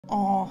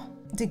Our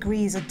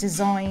degrees are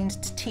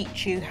designed to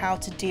teach you how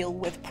to deal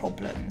with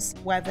problems,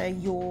 whether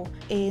you're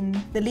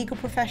in the legal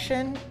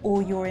profession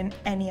or you're in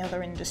any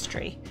other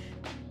industry.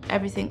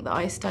 Everything that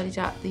I studied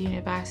at the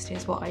university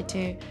is what I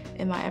do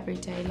in my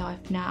everyday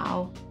life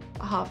now.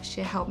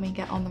 Hertfordshire helped me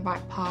get on the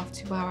right path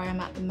to where I am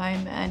at the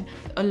moment.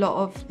 A lot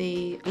of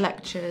the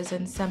lectures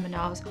and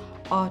seminars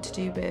are to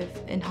do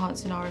with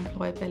enhancing our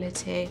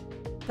employability.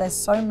 There's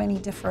so many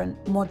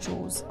different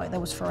modules, like there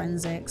was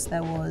forensics,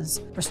 there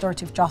was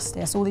restorative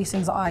justice, all these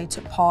things that I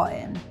took part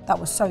in that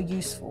was so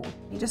useful.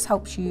 It just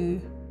helps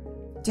you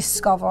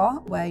discover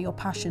where your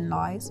passion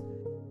lies.